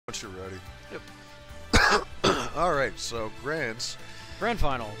guess you're ready. Yep. All right, so Grand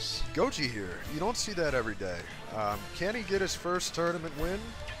Finals. Goji here. You don't see that every day. Can he get his first tournament win?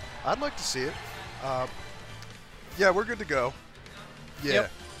 I'd like to see it. Yeah, we're good to go. Yeah.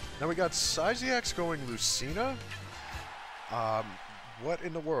 Yep. Now we got Cyziax going Lucina. What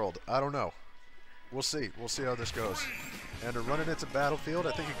in the world? I don't know. We'll see. We'll see how this goes. And they're running into Battlefield.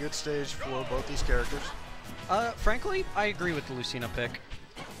 I think a good stage for both these characters. Frankly, I agree with the Lucina pick.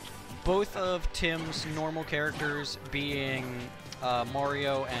 Both of Tim's normal characters, being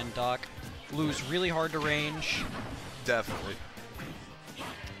Mario and Doc, lose really hard to range. Definitely.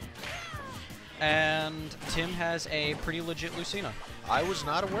 And Tim has a pretty legit Lucina. I was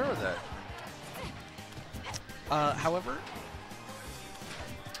not aware of that. However,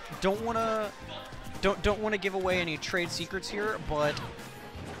 don't want to give away any trade secrets here, but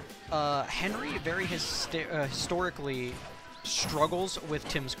Henry very historically struggles with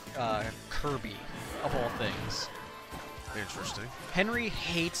Tim's Kirby, of all things. Interesting. Henry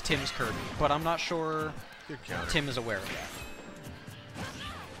hates Tim's Kirby, but I'm not sure Tim is aware of that.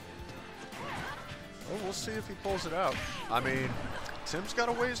 Well, we'll see if he pulls it out. I mean, Tim's got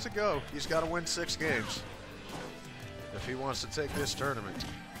a ways to go. He's got to win 6 games if he wants to take this tournament.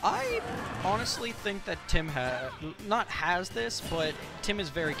 I honestly think that Tim has this, but Tim is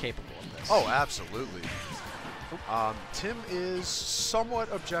very capable of this. Oh, absolutely. Tim is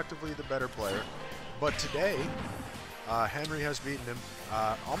somewhat objectively the better player, but today, Henry has beaten him,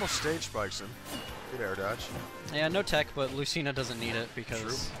 almost stage spikes him. Good air dodge. Yeah, no tech, but Lucina doesn't need it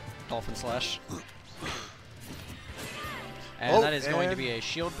because Dolphin Slash. And that is going to be a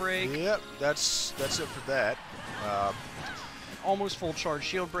shield break. Yep, that's it for that. Almost full charge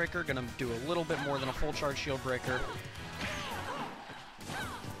shield breaker. Gonna do a little bit more than a full charge shield breaker.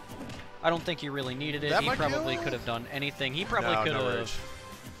 I don't think he really needed it. He probably could have done anything. He probably could have.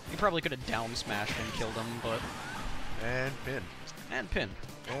 He probably could have down smashed and killed him, but. And pin. And pin.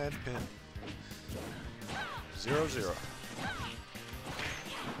 And pin. 0-0.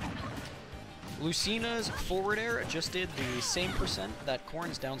 Lucina's forward air just did the same percent that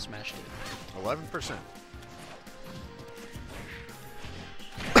Corrin's down smash did. 11%.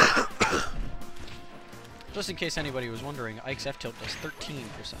 Just in case anybody was wondering, Ike's F tilt does 13%.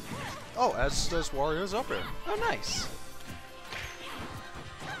 Oh, as does Wario's up air. Oh, nice.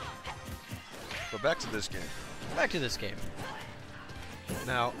 But back to this game. Back to this game.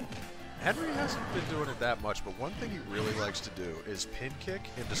 Now, Henry hasn't been doing it that much, but one thing he really likes to do is pin kick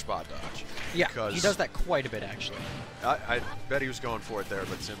into spot dodge. Yeah, he does that quite a bit, actually. I bet he was going for it there,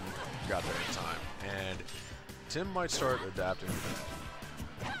 but Tim got there in time. And Tim might start adapting to that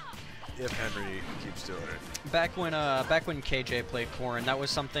if Henry keeps doing it. Back when KJ played Corrin, that was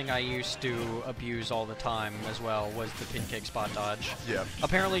something I used to abuse all the time as well, was the pin kick spot dodge. Yeah.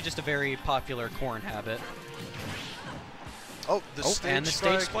 Apparently just a very popular Corrin habit. Oh, the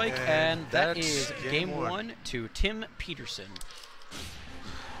stage spike, and that is game one to Tim Peterson.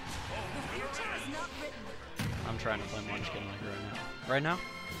 I'm trying to play Munchkin like right now.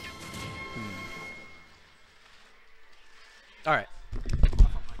 All right.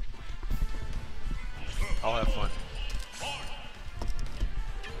 I'll have fun.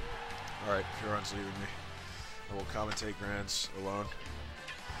 All right, Huron's leaving me. I will commentate Grands alone.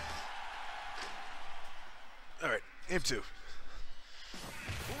 All right, game 2.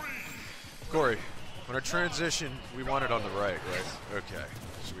 Corey, when I transition, we want it on the right? Okay,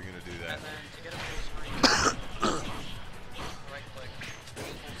 so we're gonna do that.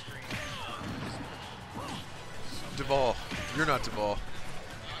 Duvall, you're not Duvall.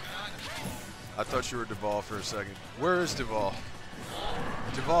 I thought you were Duvall for a second. Where is Duvall?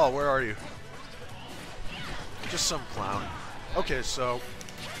 Duvall, where are you? Just some clown. Okay, so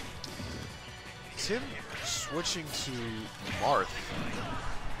Tim switching to Marth,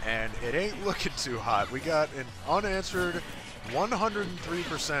 and it ain't looking too hot. We got an unanswered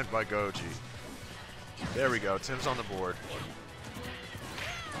 103% by Goji. There we go. Tim's on the board.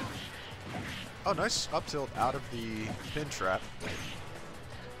 Oh, nice up tilt out of the pin trap.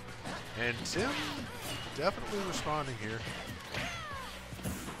 And Tim definitely responding here.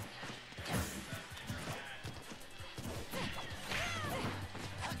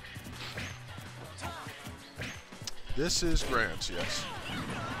 This is Grant's, yes.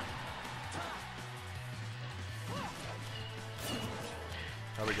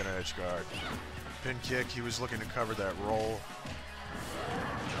 Probably gonna edge guard. Pin kick, he was looking to cover that roll.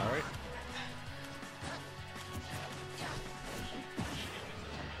 Alright.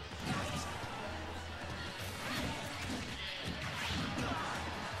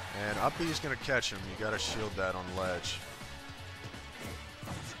 And up B's gonna catch him. You gotta shield that on ledge.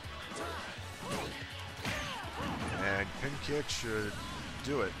 kick should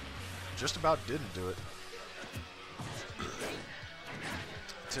do it. Just about didn't do it.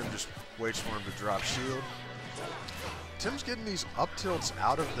 Tim just waits for him to drop shield. Tim's getting these up tilts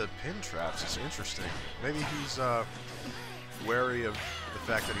out of the pin traps. It's interesting. Maybe he's wary of the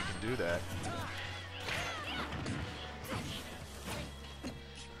fact that he can do that.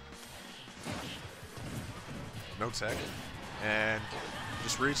 No tech. And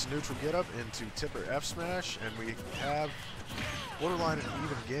just reads the neutral get up into tipper F smash, and we have borderline an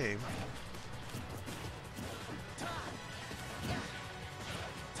even game.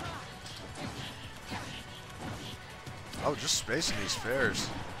 Oh, just spacing these fairs.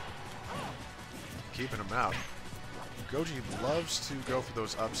 Keeping them out. Goji loves to go for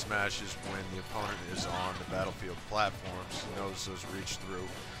those up smashes when the opponent is on the battlefield platforms. He knows those reach through,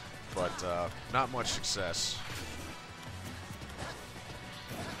 but not much success.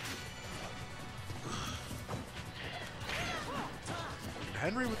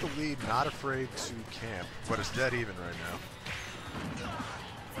 Henry with the lead, not afraid to camp, but it's dead even right now.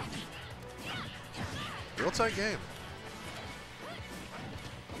 Real tight game.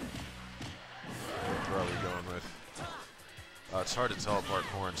 What throw are we going with? It's hard to tell apart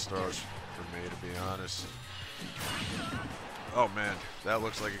Corrin's throws for me, to be honest. Oh man, that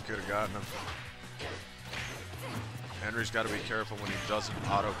looks like it could have gotten him. Henry's got to be careful when he doesn't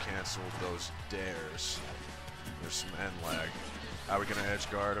auto-cancel those dares. There's some end lag. How are we going to edge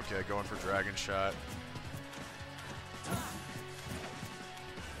guard? Okay, going for dragon shot.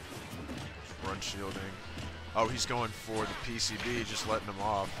 Run shielding. Oh, he's going for the PCB, just letting him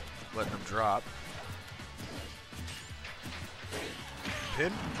off, letting him drop.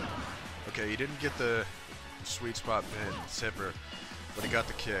 Pin? Okay, he didn't get the sweet spot pin, tipper, but he got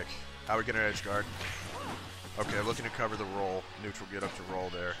the kick. How are we going to edge guard? Okay, looking to cover the roll. Neutral get up to roll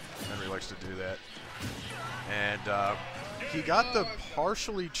there. Henry likes to do that. And he got the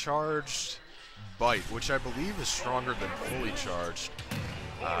partially charged bite, which I believe is stronger than fully charged.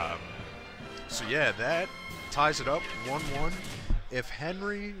 So yeah, that ties it up 1-1. If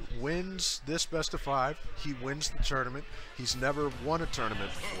Henry wins this best of 5, he wins the tournament. He's never won a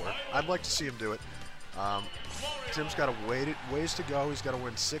tournament before. I'd like to see him do it. Tim's got a ways to go. He's got to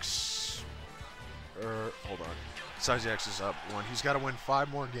win 6. Hold on. Cyziax is up 1. He's got to win 5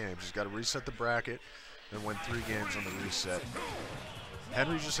 more games. He's got to reset the bracket and win 3 games on the reset.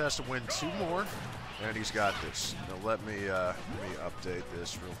 Henry just has to win 2 more, and he's got this. Now let me update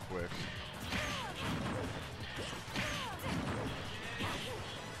this real quick.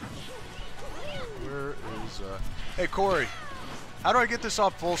 Where is Hey Corey, how do I get this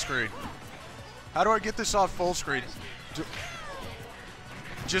off full screen? How do I get this off full screen?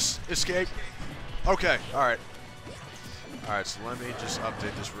 Just escape. Okay, alright. Alright, so let me just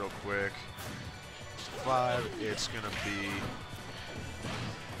update this real quick. 5, it's gonna be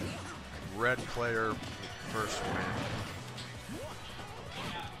red player first win.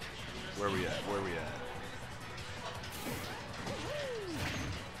 Where we at? Where we at?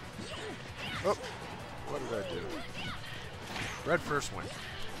 Oh, what did I do? Red first win.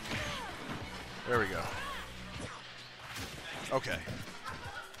 There we go. Okay.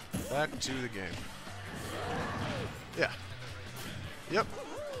 Back to the game. Yeah. Yep.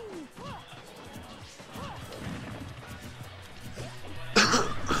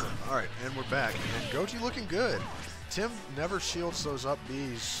 Alright, and we're back. And Goji looking good. Tim never shields those up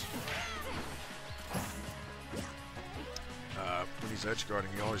Bs. When he's edge guarding,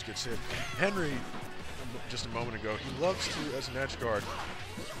 he always gets hit. Henry, just a moment ago, he loves to, as an edge guard,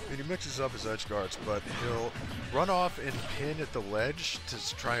 and he mixes up his edge guards, but he'll run off and pin at the ledge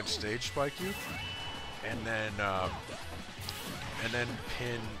to try and stage spike you, and then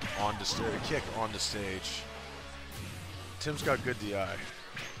pin on the stage, kick on the stage. Tim's got good DI,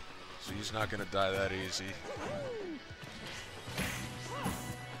 so he's not going to die that easy.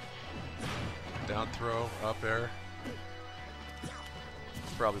 Down throw, up air.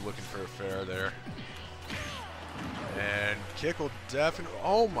 Probably looking for a fair there. And kick will definitely...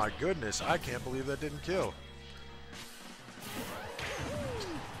 Oh my goodness, I can't believe that didn't kill.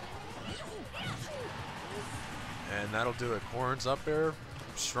 And that'll do it. Corrin's up there.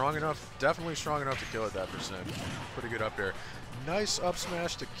 Strong enough, definitely strong enough to kill at that percent. Pretty good up there. Nice up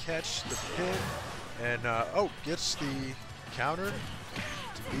smash to catch the pin. And, oh, gets the counter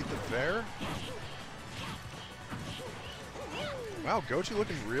to beat the fair. Wow, Goji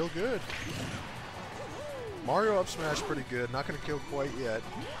looking real good. Mario up smash pretty good. Not going to kill quite yet.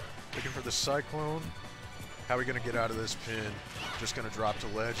 Looking for the cyclone. How are we going to get out of this pin? Just going to drop to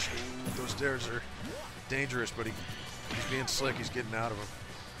ledge. Ooh, those dares are dangerous, but he's being slick. He's getting out of them.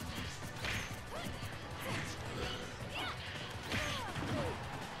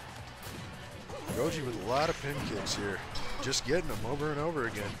 Goji with a lot of pin kicks here. Just getting them over and over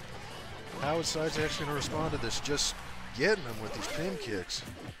again. How is Cyziax going to respond to this? Just getting them with these pin kicks.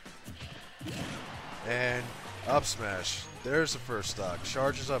 And up smash. There's the first stock.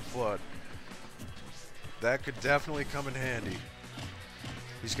 Charges up flood. That could definitely come in handy.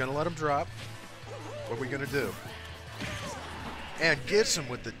 He's going to let him drop. What are we going to do? And gets him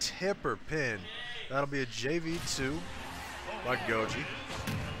with the tipper pin. That'll be a JV2 by Goji.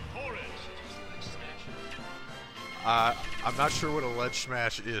 I'm not sure what a ledge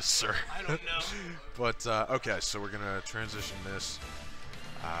smash is, sir. I don't know. But, okay, so we're going to transition this.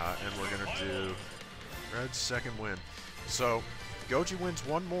 And we're going to do Red's second win. So, Goji wins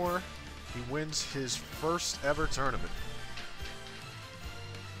one more. He wins his first ever tournament.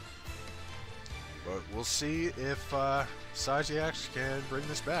 But we'll see if Cyziax can bring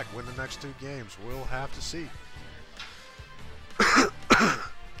this back, win the next 2 games. We'll have to see.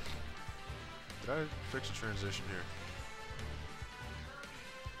 Did I fix a transition here?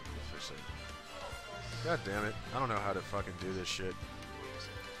 Fix it. God damn it. I don't know how to fucking do this shit.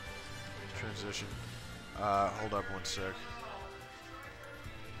 Transition. Hold up one sec.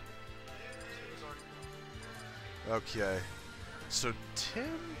 Okay. So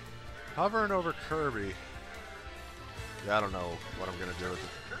Tim hovering over Kirby. Yeah, I don't know what I'm going to do with it.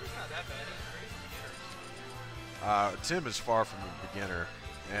 Kirby's not that bad. He's a great beginner. Tim is far from a beginner.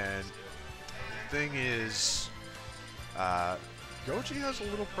 And the thing is, Goji has a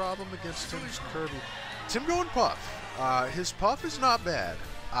little problem against Tim's Kirby. Tim going Puff. His Puff is not bad.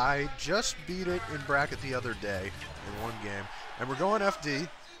 I just beat it in bracket the other day in one game. And we're going FD.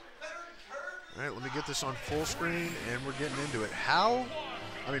 All right, let me get this on full screen, and we're getting into it. How?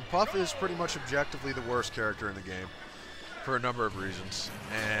 I mean, Puff is pretty much objectively the worst character in the game for a number of reasons.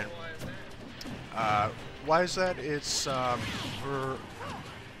 And why is that? It's her...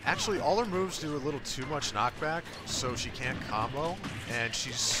 Actually, all her moves do a little too much knockback, so she can't combo. And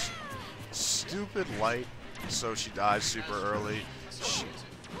she's stupid light, so she dies super early.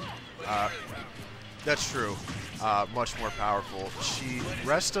 That's true. Much more powerful.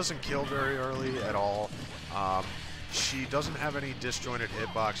 Rest doesn't kill very early at all. She doesn't have any disjointed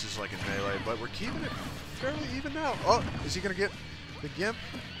hitboxes like in Melee, but we're keeping it fairly even now. Oh, is he going to get the Gimp?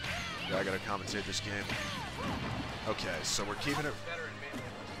 Yeah, I got to commentate this game. Okay, so we're keeping it...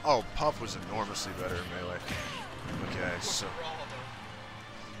 Oh, Puff was enormously better in Melee. Okay, so...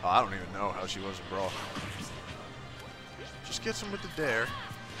 Oh, I don't even know how she was in Brawl. Just gets him with the dare.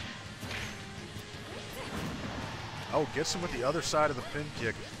 Oh, gets him with the other side of the pin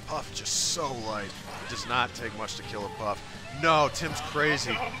kick. Puff just so light. It does not take much to kill a Puff. No, Tim's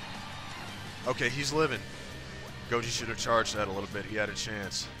crazy. Okay, he's living. Goji should have charged that a little bit. He had a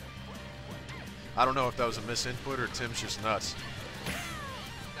chance. I don't know if that was a misinput or Tim's just nuts.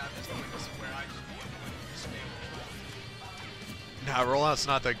 Nah, rollout's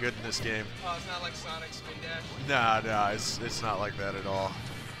not that good in this game. Oh, it's not like Sonic Spin Dash? Nah, it's not like that at all.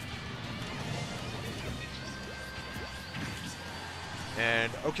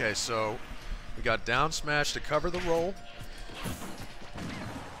 And, okay, so we got down smash to cover the roll.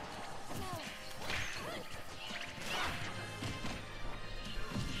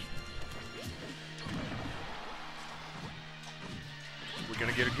 We're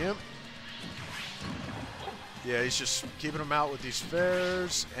going to get a Gimp. Yeah, he's just keeping him out with these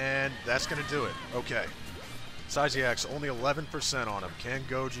fares, and that's going to do it. Okay. Cyziax, only 11% on him. Can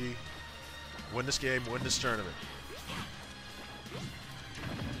Goji win this game, win this tournament?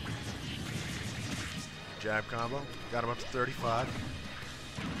 Jab combo. Got him up to 35.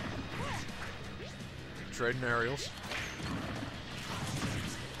 Trading aerials.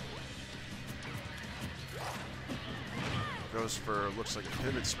 Goes for, looks like a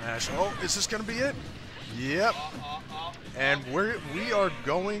pivot smash. Oh, is this going to be it? Yep. And we are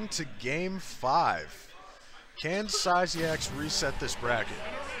going to game 5. Can Cyziax reset this bracket?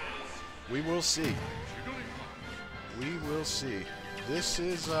 We will see. We will see. This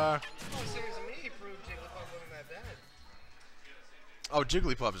is Oh,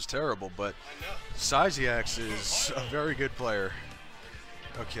 Jigglypuff is terrible, but Cyziax is a very good player.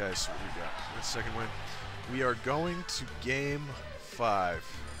 Okay, so what we got? That's second win. We are going to game 5.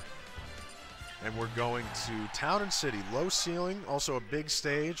 And we're going to Town and City. Low ceiling, also a big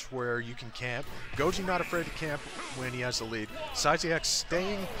stage where you can camp. Goji not afraid to camp when he has the lead. Cyziax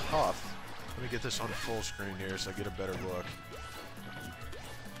staying Puff. Let me get this on full screen here so I get a better look.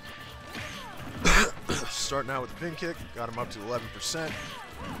 Starting out with the pin kick, got him up to 11%.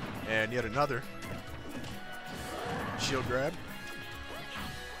 And yet another shield grab.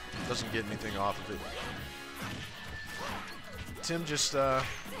 Doesn't get anything off of it. Tim just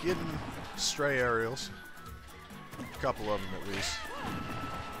getting stray aerials. A couple of them at least.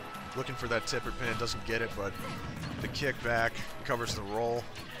 Looking for that tipper pin, doesn't get it, but the kick back covers the roll.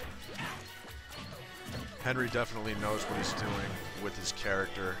 Henry definitely knows what he's doing with his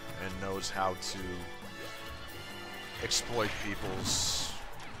character and knows how to exploit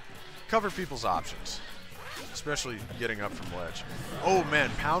cover people's options, especially getting up from ledge. Oh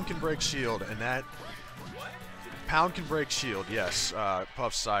man, pound can break shield, and that pound can break shield. Yes,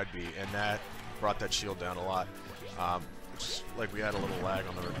 Puff's side B, and that brought that shield down a lot. Looks like we had a little lag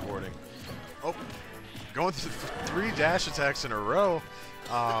on the recording. Oh, going through 3 dash attacks in a row.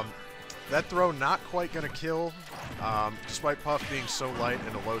 That throw not quite going to kill, despite Puff being so light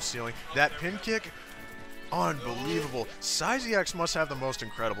and a low ceiling. That pin kick, unbelievable. Cyziax must have the most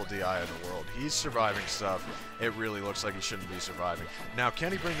incredible DI in the world. He's surviving stuff. It really looks like he shouldn't be surviving. Now,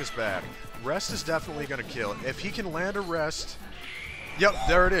 can he bring this back? Rest is definitely going to kill. If he can land a rest... Yep,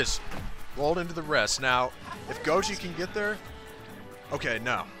 there it is. Rolled into the rest. Now, if Goji can get there... Okay,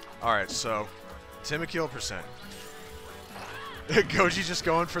 no. Alright, so... Tim a kill percent. Goji just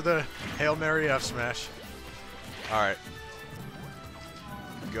going for the Hail Mary F smash. Alright.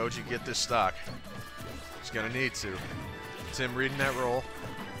 Goji get this stock. He's gonna need to. Tim reading that roll.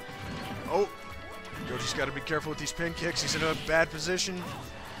 Oh! Goji's gotta be careful with these pin kicks. He's in a bad position.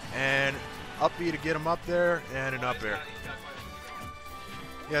 And up B to get him up there, and an up air.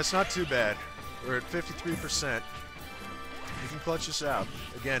 Yeah, it's not too bad. We're at 53%. You can clutch this out.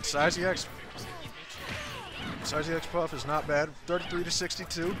 Again, Cyziax Puff is not bad. 33 to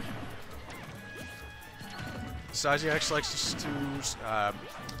 62. Cyziax likes to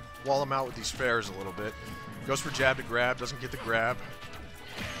wall him out with these fares a little bit. Goes for jab to grab, doesn't get the grab.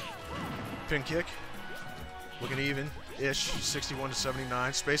 Pin kick. Looking even-ish. 61 to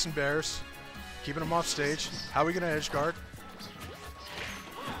 79. Space and bears. Keeping him off stage. How are we going to edge guard?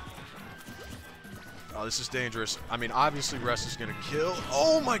 Oh, this is dangerous. I mean, obviously Rest is going to kill.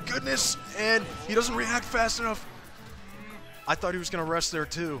 Oh my goodness! And he doesn't react fast enough. I thought he was going to rest there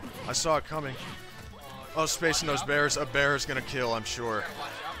too. I saw it coming. Oh, spacing those bears. A bear is going to kill, I'm sure.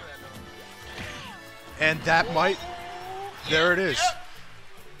 And that might... There it is.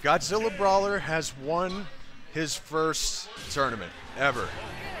 Godzillabrawler has won his first tournament ever.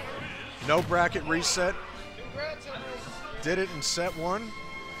 No bracket reset. Did it in set 1.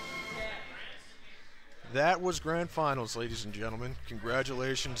 That was Grand Finals, ladies and gentlemen.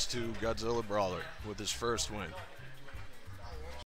 Congratulations to Godzillabrawler with his first win.